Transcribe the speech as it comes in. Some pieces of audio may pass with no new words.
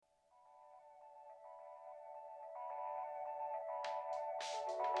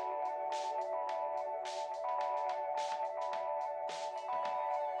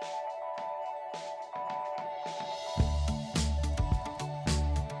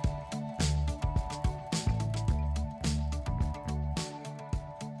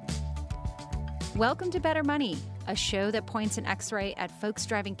Welcome to Better Money, a show that points an X-ray at folks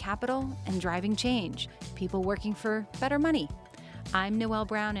driving capital and driving change, people working for better money. I'm Noelle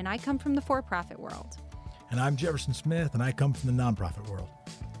Brown, and I come from the for-profit world. And I'm Jefferson Smith, and I come from the nonprofit world.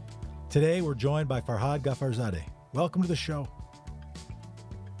 Today, we're joined by Farhad Ghafarzadeh. Welcome to the show.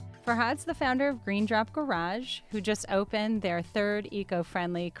 Farhad's the founder of Green Drop Garage, who just opened their third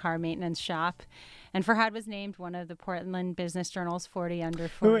eco-friendly car maintenance shop. And Farhad was named one of the Portland Business Journal's 40 Under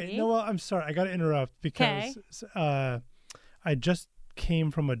 40. Wait, no, well, I'm sorry. I got to interrupt because I just came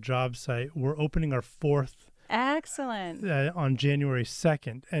from a job site. We're opening our fourth. Excellent. On January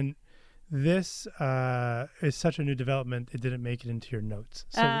 2nd. And this is such a new development, it didn't make it into your notes.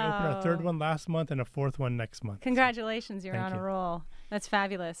 So we opened our third one last month and a fourth one next month. Congratulations, you're on Thank you. a roll. That's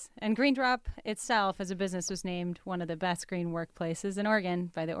fabulous. And Green Drop itself as a business was named one of the best green workplaces in Oregon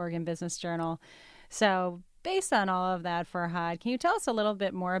by the Oregon Business Journal. So based on all of that, Farhad, can you tell us a little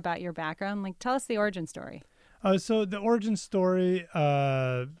bit more about your background? Like, tell us the origin story. So the origin story,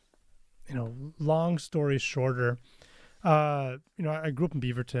 long story shorter, I grew up in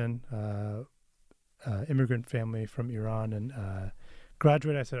Beaverton, immigrant family from Iran, and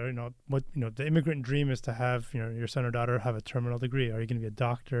graduated. I said, the immigrant dream is to have, your son or daughter have a terminal degree. Are you going to be a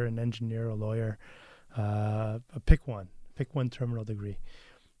doctor, an engineer, a lawyer? Pick one terminal degree.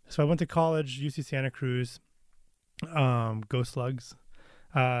 So I went to college, UC Santa Cruz, Go Slugs.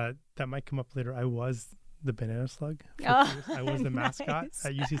 That might come up later. I was the banana slug. I was the mascot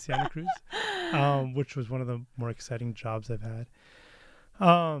at UC Santa Cruz, which was one of the more exciting jobs I've had.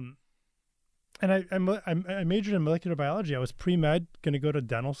 And I majored in molecular biology. I was pre-med, going to go to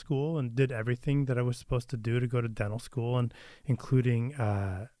dental school, and did everything that I was supposed to do to go to dental school, and including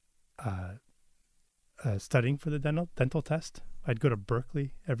studying for the dental test. I'd go to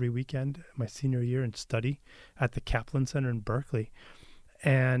Berkeley every weekend my senior year and study at the Kaplan Center in Berkeley.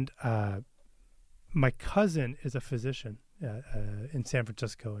 And my cousin is a physician in San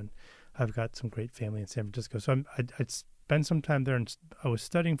Francisco, and I've got some great family in San Francisco. So I'd spend some time there, and I was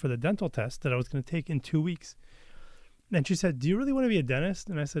studying for the dental test that I was going to take in 2 weeks. And she said, "Do you really want to be a dentist?"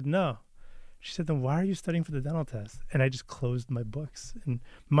 And I said, "No." She said, "Then why are you studying for the dental test?" And I just closed my books. And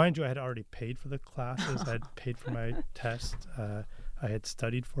mind you, I had already paid for the classes. I had paid for my test. I had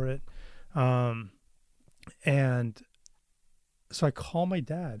studied for it. And so I call my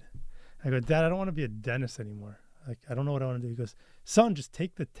dad. I go, "Dad, I don't want to be a dentist anymore. Like, I don't know what I want to do." He goes, "Son, just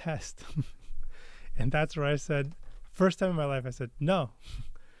take the test." And that's where I said, first time in my life, I said, no.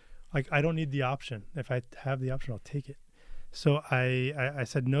 Like, I don't need the option. If I have the option, I'll take it. So I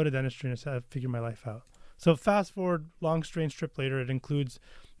said no to dentistry, and I said, I'll figure my life out. So fast forward, long strange trip later, it includes,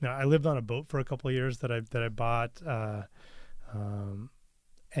 I lived on a boat for a couple of years that I bought,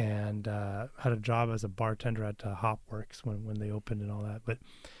 and had a job as a bartender at Hopworks when they opened and all that. But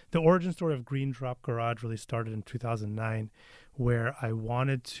the origin story of Green Drop Garage really started in 2009, where I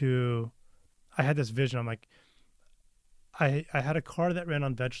had this vision. I'm like, I had a car that ran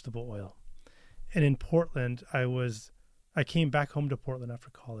on vegetable oil. And in Portland, I came back home to Portland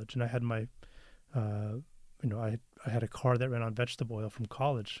after college, and I had my, I had a car that ran on vegetable oil from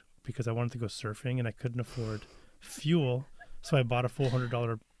college because I wanted to go surfing and I couldn't afford fuel. So I bought a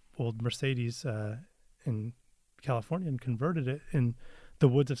 $400 old Mercedes in California and converted it in the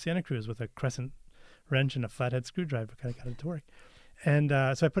woods of Santa Cruz with a crescent wrench and a flathead screwdriver. Kind of got it to work. And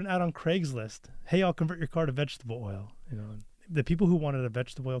so I put an ad on Craigslist. Hey, I'll convert your car to vegetable oil. The people who wanted a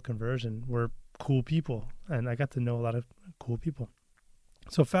vegetable oil conversion were cool people, and I got to know a lot of cool people.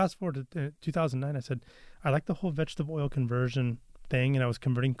 So fast forward to 2009, I said, I like the whole vegetable oil conversion thing, and I was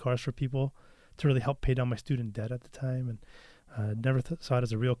converting cars for people to really help pay down my student debt at the time, and never saw it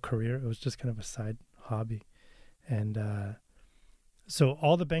as a real career. It was just kind of a side hobby. And so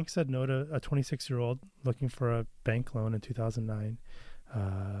all the banks said no to a 26-year-old looking for a bank loan in 2009.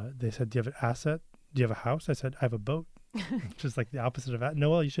 They said, "Do you have an asset? Do you have a house?" I said, "I have a boat." Just like the opposite of that. No,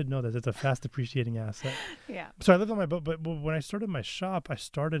 well, you should know that it's a fast depreciating asset. Yeah. So I lived on my boat, but when I started my shop, I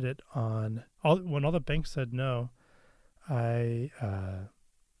started it on when all the banks said no, I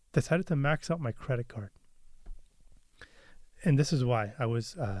decided to max out my credit card. And this is why. I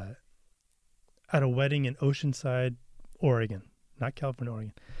was at a wedding in Oceanside, Oregon, not California,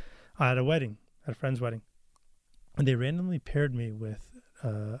 Oregon. At a wedding, at a friend's wedding. And they randomly paired me with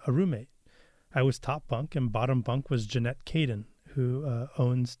a roommate. I was top bunk, and bottom bunk was Jeanette Caden, who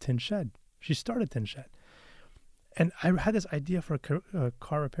owns Tin Shed. She started Tin Shed. And I had this idea for a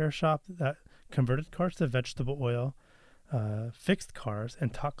car repair shop that converted cars to vegetable oil, fixed cars,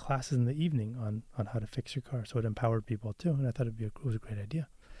 and taught classes in the evening on how to fix your car. So it empowered people too. And I thought it was a great idea.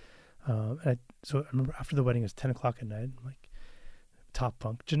 So I remember after the wedding, it was 10 o'clock at night. I'm like, top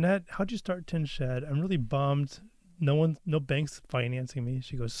bunk, Jeanette, how'd you start Tin Shed? I'm really bummed. No bank's financing me.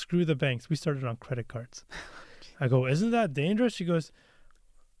 She goes, screw the banks. We started on credit cards. I go, isn't that dangerous? She goes,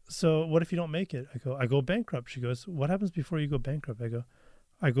 so what if you don't make it? I go bankrupt. She goes, what happens before you go bankrupt?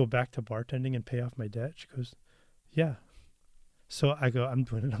 I go back to bartending and pay off my debt. She goes, yeah. So I go, I'm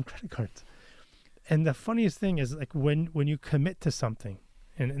doing it on credit cards. And the funniest thing is like when you commit to something,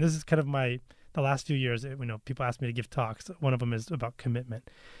 and this is kind of the last few years, people ask me to give talks. One of them is about commitment.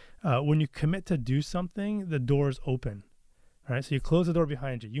 When you commit to do something, the doors open, right? So you close the door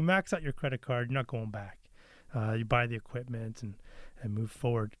behind you. You max out your credit card. You're not going back. You buy the equipment and move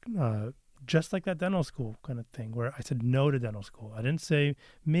forward. Just like that dental school kind of thing where I said no to dental school. I didn't say,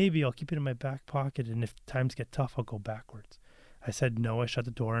 maybe I'll keep it in my back pocket, and if times get tough, I'll go backwards. I said no, I shut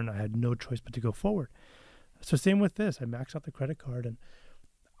the door, and I had no choice but to go forward. So same with this. I maxed out the credit card, and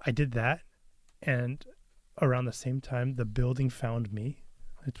I did that. And around the same time, the building found me.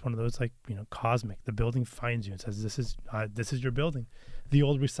 It's one of those cosmic. The building finds you and says, this is your building. The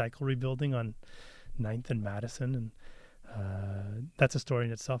old Recyclery building on 9th and Madison. And that's a story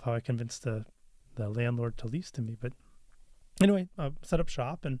in itself, how I convinced the landlord to lease to me. But anyway, set up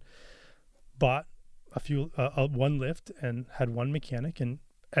shop and bought one lift and had one mechanic, and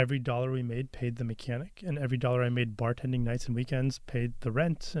every dollar we made paid the mechanic, and every dollar I made bartending nights and weekends paid the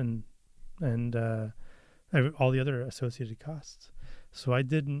rent and all the other associated costs. So I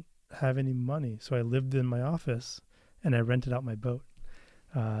didn't have any money. So I lived in my office and I rented out my boat.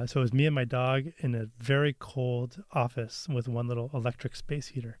 So it was me and my dog in a very cold office with one little electric space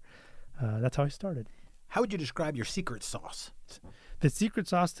heater. That's how I started. How would you describe your secret sauce? The secret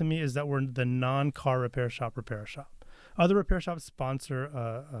sauce to me is that we're the non-car repair shop. Other repair shops sponsor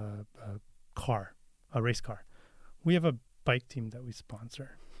a race car. We have a bike team that we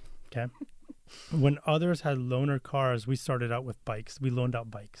sponsor. Okay. When others had loaner cars, we started out with bikes. We loaned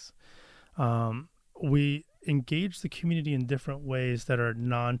out bikes. We engage the community in different ways that are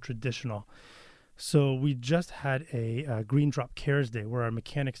non-traditional. So we just had a Green Drop Cares Day where our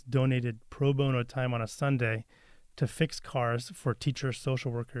mechanics donated pro bono time on a Sunday to fix cars for teachers,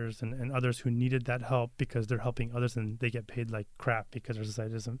 social workers, and others who needed that help because they're helping others and they get paid like crap because our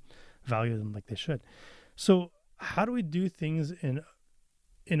society doesn't value them like they should. So how do we do things in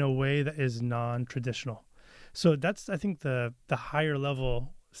a way that is non-traditional? So that's, I think, the higher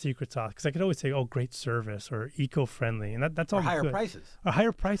level secret sauce, because I could always say, oh, great service or eco-friendly, and that's all higher good. Prices. Or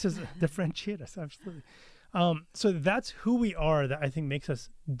higher prices differentiate us, absolutely. So that's who we are that I think makes us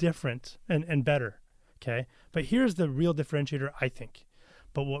different and better, okay? But here's the real differentiator, I think.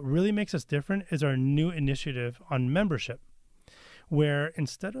 But what really makes us different is our new initiative on membership, where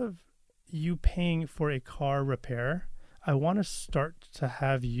instead of you paying for a car repair, I want to start to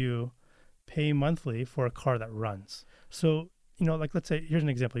have you pay monthly for a car that runs. So, let's say, here's an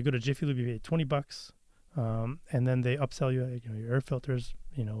example. You go to Jiffy Lube, you pay $20, and then they upsell you, your air filter's,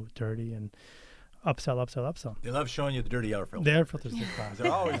 dirty, and upsell. They love showing you the dirty air filters. The air filters get class.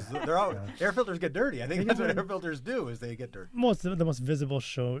 They're always air filters get dirty. I think that's what air filters do, is they get dirty. Well, it's the most visible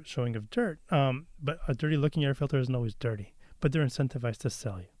showing of dirt. But a dirty looking air filter isn't always dirty, but they're incentivized to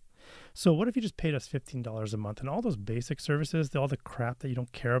sell you. So what if you just paid us $15 a month and all those basic services, all the crap that you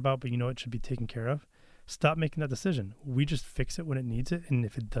don't care about, but it should be taken care of? Stop making that decision. We just fix it when it needs it. And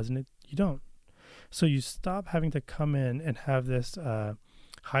if it doesn't, you don't. So you stop having to come in and have this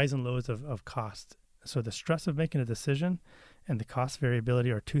highs and lows of cost. So the stress of making a decision and the cost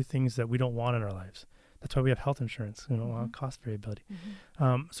variability are two things that we don't want in our lives. That's why we have health insurance. We don't want cost variability.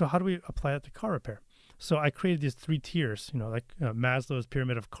 Mm-hmm. So how do we apply it to car repair? So I created these 3 tiers, Maslow's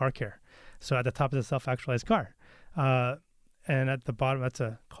pyramid of car care. So at the top is a self-actualized car. And at the bottom, that's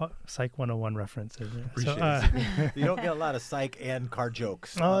a Psych 101 reference. Appreciate it. You don't get a lot of psych and car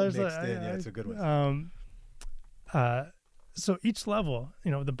jokes mixed in. Yeah, it's a good one. So each level,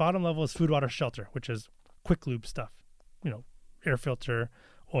 the bottom level is food, water, shelter, which is quick lube stuff. Air filter,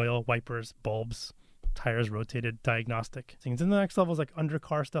 oil, wipers, bulbs, tires rotated, diagnostic things. And the next level is like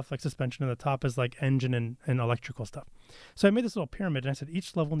undercar stuff, like suspension, and the top is like engine and electrical stuff. So I made this little pyramid, and I said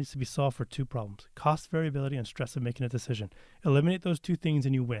each level needs to be solved for 2 problems: cost variability and stress of making a decision. Eliminate those 2 things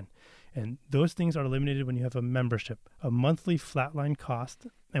and you win. And those things are eliminated when you have a membership, a monthly flatline cost,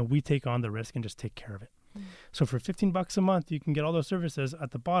 and we take on the risk and just take care of it. So for $15 a month, you can get all those services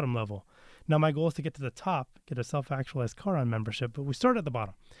at the bottom level. Now my goal is to get to the top, get a self-actualized car on membership, but we start at the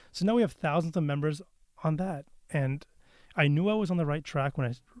bottom. So now we have thousands of members on that. And I knew I was on the right track when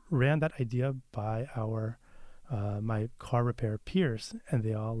I ran that idea by my car repair peers, and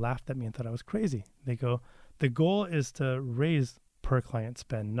they all laughed at me and thought I was crazy. They go, the goal is to raise per client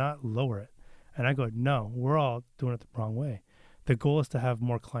spend, not lower it. And I go, no, we're all doing it the wrong way. The goal is to have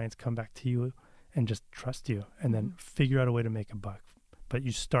more clients come back to you and just trust you and then figure out a way to make a buck. But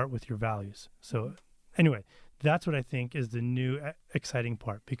you start with your values. So anyway, that's what I think is the new exciting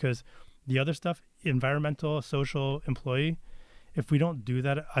part, because the other stuff, environmental, social, employee, if we don't do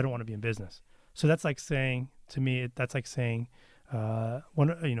that, I don't want to be in business. So that's like saying, to me, that's like saying, I'm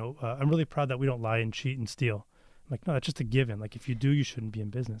really proud that we don't lie and cheat and steal. I'm like, no, that's just a given. Like if you do, you shouldn't be in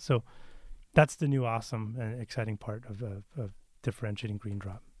business. So that's the new awesome and exciting part of differentiating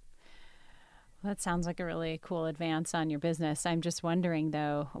GreenDrop. Well, that sounds like a really cool advance on your business. I'm just wondering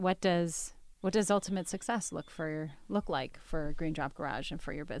though, what does ultimate success look like for GreenDrop Garage and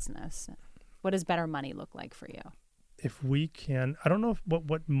for your business? What does better money look like for you? If we can, I don't know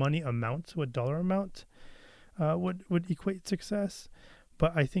what money amount, what dollar amount would equate success,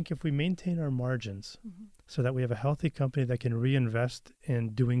 but I think if we maintain our margins so that we have a healthy company that can reinvest in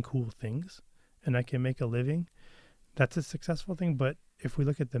doing cool things and I can make a living, that's a successful thing. But if we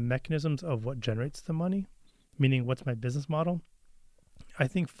look at the mechanisms of what generates the money, meaning what's my business model, I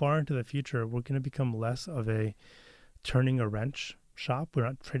think far into the future, we're going to become less of a turning a wrench shop. We're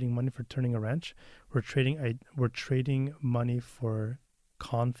not trading money for turning a wrench. We're trading money for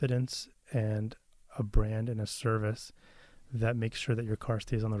confidence and a brand and a service that makes sure that your car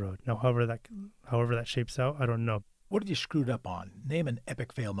stays on the road. Now, however that shapes out, I don't know. What have you screwed up on? Name an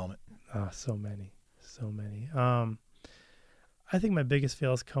epic fail moment. So many. I think my biggest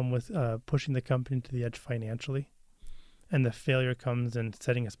fails come with pushing the company to the edge financially, and the failure comes in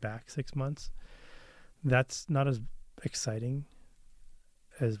setting us back 6 months. That's not as exciting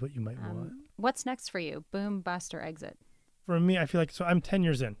as what you might want. What's next for you? Boom, bust, or exit? For me, I feel like, so I'm 10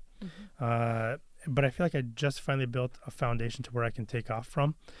 years in, but I feel like I just finally built a foundation to where I can take off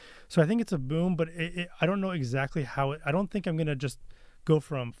from. So I think it's a boom, but I don't know exactly how I don't think I'm going to just go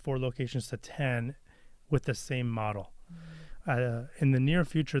from 4 locations to 10 with the same model. In the near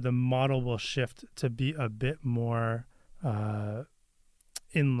future, the model will shift to be a bit more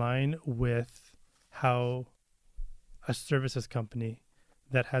in line with how a services company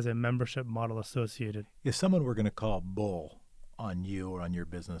that has a membership model associated. If someone were going to call bull on you or on your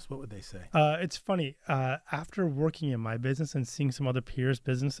business, what would they say? It's funny. After working in my business and seeing some other peers'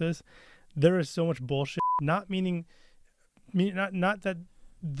 businesses, there is so much bullshit. Not that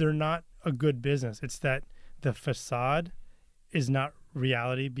they're not a good business. It's that the facade is not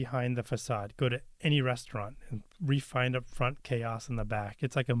reality behind the facade. Go to any restaurant and refined up front, chaos in the back.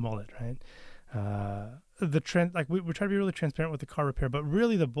 It's like a mullet, right? We try to be really transparent with the car repair, but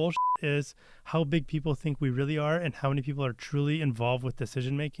really the bullshit is how big people think we really are and how many people are truly involved with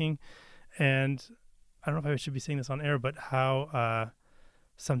decision making. And I don't know if I should be saying this on air, but how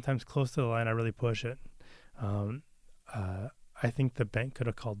sometimes close to the line I really push it. I think the bank could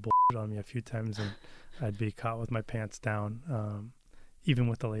have called bullshit on me a few times and I'd be caught with my pants down, even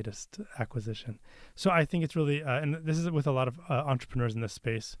with the latest acquisition. So I think it's really, and this is with a lot of entrepreneurs in this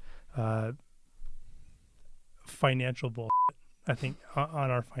space, financial bullshit, I think,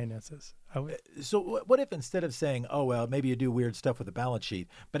 on our finances. So what if instead of saying, oh, well, maybe you do weird stuff with the balance sheet,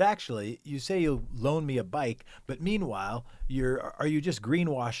 but actually you say you'll loan me a bike, but meanwhile, are you just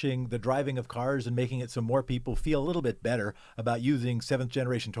greenwashing the driving of cars and making it so more people feel a little bit better about using 7th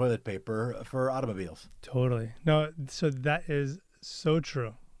generation toilet paper for automobiles? Totally. No, so that is so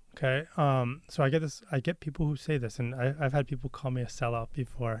true. Okay. So I get people who say this, and I've had people call me a sellout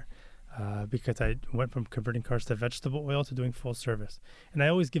before. Because I went from converting cars to vegetable oil to doing full service. And I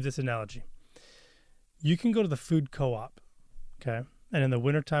always give this analogy. You can go to the food co-op, okay, and in the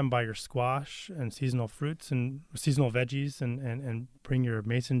wintertime buy your squash and seasonal fruits and seasonal veggies and bring your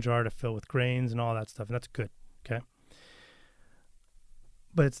mason jar to fill with grains and all that stuff, and that's good, okay?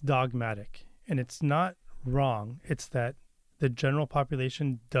 But it's dogmatic, and it's not wrong. It's that the general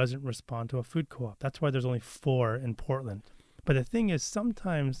population doesn't respond to a food co-op. That's why there's only 4 in Portland. But the thing is,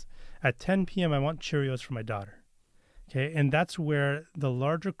 sometimes at 10 p.m., I want Cheerios for my daughter. Okay. And that's where the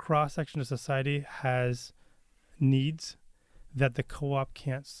larger cross section of society has needs that the co-op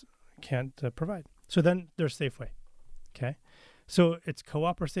can't provide. So then there's Safeway. Okay. So it's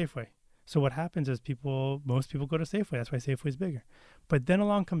co-op or Safeway. So what happens is most people go to Safeway. That's why Safeway is bigger. But then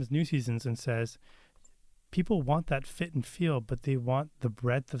along comes New Seasons and says, people want that fit and feel, but they want the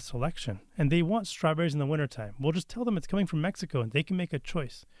breadth of selection. And they want strawberries in the wintertime. We'll just tell them it's coming from Mexico and they can make a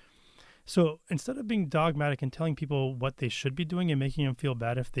choice. So instead of being dogmatic and telling people what they should be doing and making them feel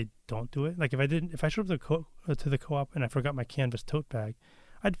bad if they don't do it, like if I showed up to the co-op and I forgot my canvas tote bag,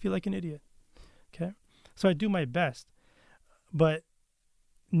 I'd feel like an idiot. Okay, so I do my best, but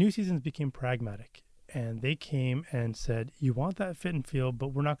New Seasons became pragmatic, and they came and said, "You want that fit and feel, but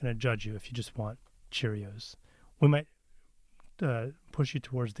we're not going to judge you if you just want Cheerios. We might push you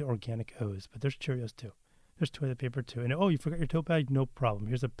towards the organic O's, but there's Cheerios too. There's toilet paper too. And you forgot your tote bag? No problem.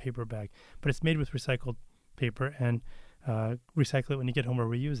 Here's a paper bag, but it's made with recycled paper, and recycle it when you get home or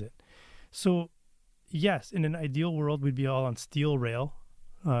reuse it." So, yes, in an ideal world, we'd be all on steel rail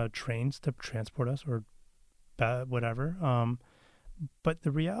trains to transport us, or whatever. But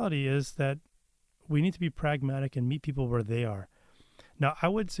the reality is that we need to be pragmatic and meet people where they are. Now, I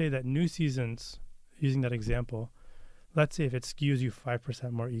would say that New Seasons, using that example, let's say if it skews you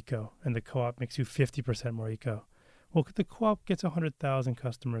 5% more eco and the co-op makes you 50% more eco. Well, the co-op gets 100,000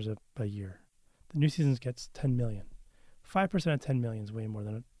 customers a year. The New Seasons gets 10 million. 5% of 10 million is way more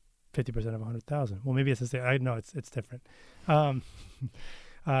than 50% of 100,000. Well, maybe it's the same. I know it's different. So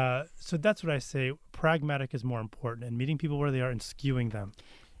that's what I say. Pragmatic is more important, and meeting people where they are and skewing them.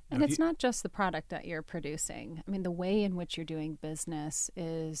 And it's not just the product that you're producing. I mean, the way in which you're doing business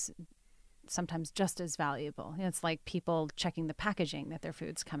is sometimes just as valuable. It's like people checking the packaging that their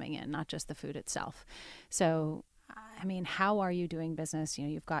food's coming in, not just the food itself. So, I mean, how are you doing business?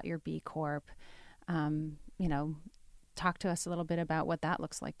 You've got your B Corp. Talk to us a little bit about what that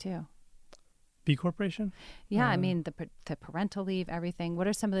looks like too. B Corporation? Yeah, I mean, the parental leave, everything. What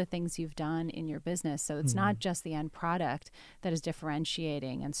are some of the things you've done in your business? So it's not just the end product that is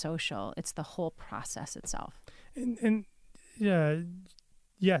differentiating and social. It's the whole process itself. And yeah,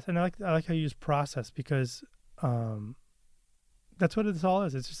 yes, and I like how you use process, because that's what this all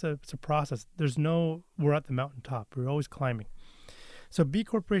is. It's just it's a process. We're at the mountaintop. We're always climbing. So B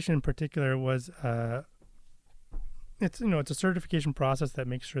Corporation in particular was it's a certification process that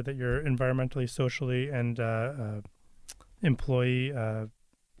makes sure that you're environmentally, socially, and employee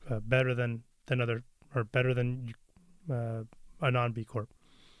better than a non B Corp.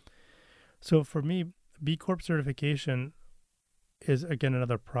 So for me, B Corp certification is again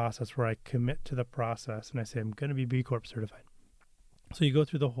another process where I commit to the process and I say I'm going to be B Corp certified. So you go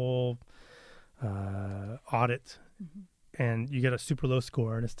through the whole audit, and you get a super low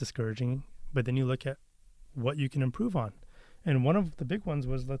score, and it's discouraging. But then you look at what you can improve on. And one of the big ones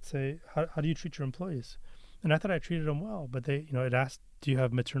was, let's say, how do you treat your employees? And I thought I treated them well, but it asked, do you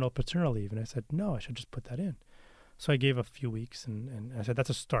have maternal paternal leave? And I said, no, I should just put that in. So I gave a few weeks, and I said, that's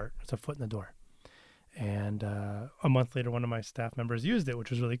a start. It's a foot in the door. And a month later, one of my staff members used it,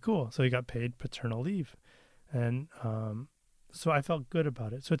 which was really cool. So he got paid paternal leave. And so I felt good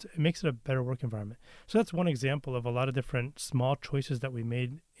about it. So it makes it a better work environment. So that's one example of a lot of different small choices that we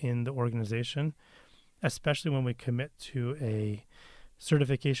made in the organization, especially when we commit to a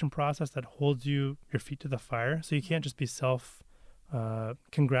certification process that holds your feet to the fire. So you can't just be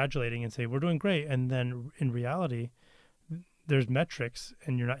congratulating and say, we're doing great. And then in reality, there's metrics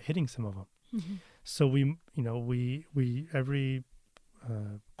and you're not hitting some of them. Mm-hmm. So we every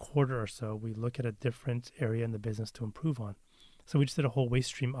quarter or so, we look at a different area in the business to improve on. So we just did a whole waste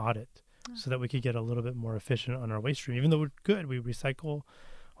stream audit so that we could get a little bit more efficient on our waste stream. Even though we're good, we recycle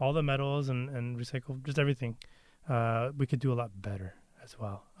all the metals and recycle just everything. We could do a lot better as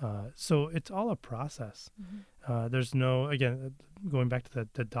well. So it's all a process. Mm-hmm. There's going back to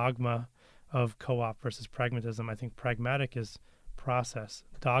the dogma of co-op versus pragmatism, I think pragmatic is process.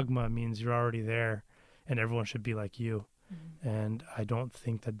 Dogma means you're already there and everyone should be like you. Mm-hmm. And I don't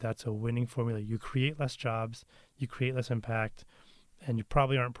think that that's a winning formula. You create less jobs, you create less impact, and you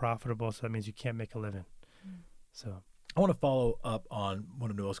probably aren't profitable, so that means you can't make a living. Mm-hmm. So I want to follow up on one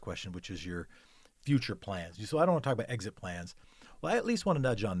of Noel's questions, which is your future plans. So I don't want to talk about exit plans. Well, I at least want to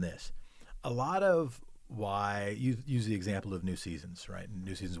nudge on this. A lot of why you use the example of New Seasons, right? And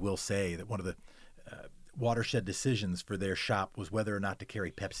New Seasons will say that one of the watershed decisions for their shop was whether or not to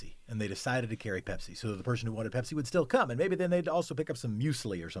carry Pepsi. And they decided to carry Pepsi. So the person who wanted Pepsi would still come. And maybe then they'd also pick up some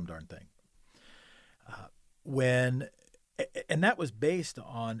muesli or some darn thing. And that was based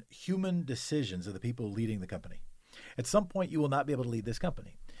on human decisions of the people leading the company. At some point, you will not be able to lead this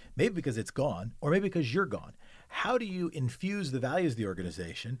company, maybe because it's gone or maybe because you're gone. How do you infuse the values of the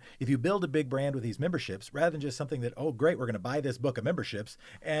organization if you build a big brand with these memberships rather than just something that, oh, great, we're going to buy this book of memberships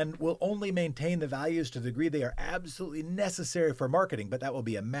and we'll only maintain the values to the degree they are absolutely necessary for marketing, but that will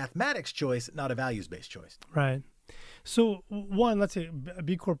be a mathematics choice, not a values-based choice. Right. So one, let's say a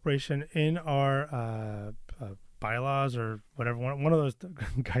B Corporation in our bylaws or whatever, one of those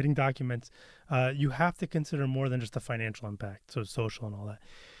guiding documents, you have to consider more than just the financial impact, so social and all that.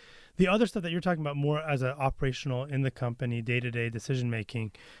 The other stuff that you're talking about more as an operational in the company, day-to-day decision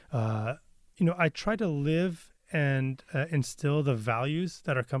making, I try to live and instill the values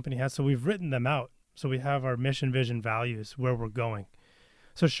that our company has. So we've written them out. So we have our mission, vision, values, where we're going.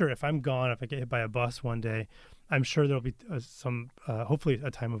 So sure, if I'm gone, if I get hit by a bus one day, I'm sure there'll be hopefully a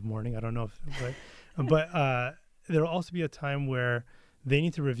time of mourning. I don't know but there'll also be a time where they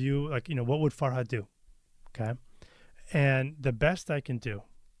need to review, what would Farhad do? Okay. And the best I can do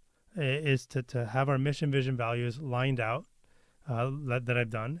is to have our mission, vision, values lined out that I've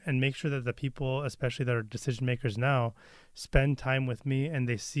done, and make sure that the people, especially that are decision makers now, spend time with me and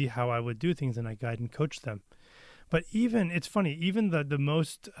they see how I would do things, and I guide and coach them. But it's funny, even the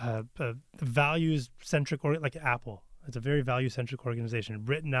most values-centric, like Apple, it's a very value-centric organization,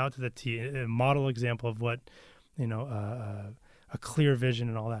 written out to the T, a model example of what, a clear vision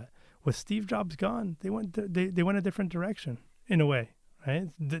and all that. With Steve Jobs gone, they went a different direction in a way, right?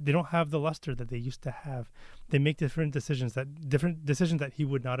 They don't have the luster that they used to have. They make different decisions that he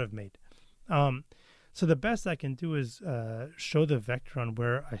would not have made. So the best I can do is show the vector on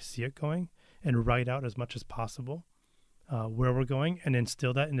where I see it going, and write out as much as possible where we're going, and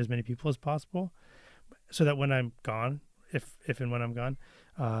instill that in as many people as possible, so that when I'm gone, if and when I'm gone,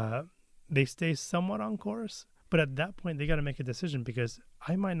 they stay somewhat on course. But at that point, they got to make a decision, because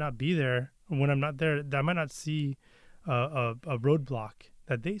I might not be there. When I'm not there, I might not see a roadblock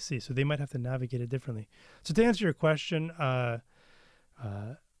that they see, so they might have to navigate it differently. So to answer your question,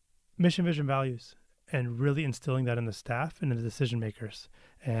 mission, vision, values, and really instilling that in the staff and in the decision makers.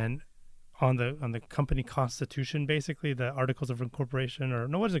 And on the company constitution, basically the articles of incorporation, or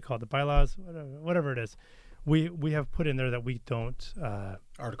no, what is it called? The bylaws, whatever it is. We have put in there that we don't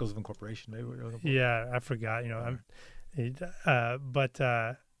Articles of incorporation, maybe. Yeah, I forgot. But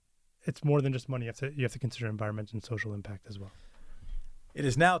it's more than just money. You have to consider environment and social impact as well. It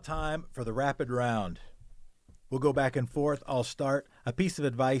is now time for the rapid round. We'll go back and forth. I'll start. A piece of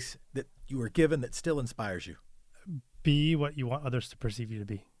advice that you were given that still inspires you. Be what you want others to perceive you to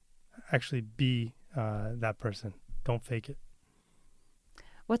be. Actually be that person. Don't fake it.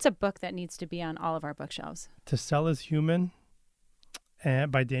 What's a book that needs to be on all of our bookshelves? To Sell is Human,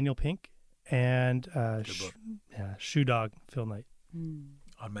 by Daniel Pink, and Shoe Dog, Phil Knight.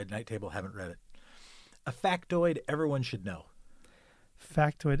 On my night table, haven't read it. A factoid everyone should know.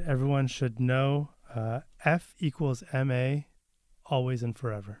 Factoid everyone should know. F equals MA, always and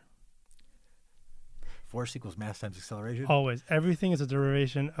forever. Force equals mass times acceleration? Always. Everything is a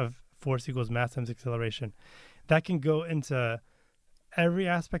derivation of force equals mass times acceleration. That can go into every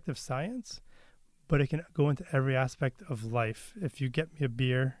aspect of science, but it can go into every aspect of life. If you get me a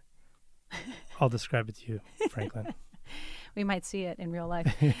beer, I'll describe it to you, Franklin. We might see it in real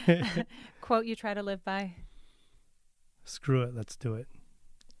life. Quote you try to live by? Screw it, let's do it.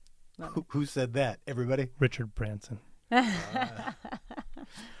 Who said that? Everybody? Richard Branson.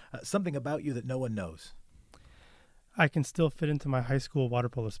 Something about you that no one knows. I can still fit into my high school water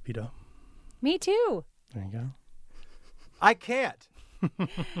polo Speedo. Me too. There you go. I can't.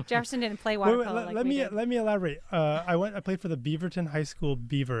 Jefferson didn't play water polo let me elaborate. I played for the Beaverton High School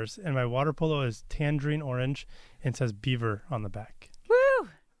Beavers, and my water polo is tangerine orange and says Beaver on the back. Woo!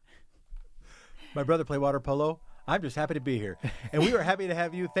 My brother played water polo. I'm just happy to be here. And we were happy to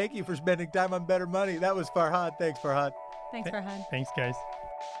have you. Thank you for spending time on Better Money. That was Farhad. Thanks, Farhad. Thanks, Farhad. Thanks, guys.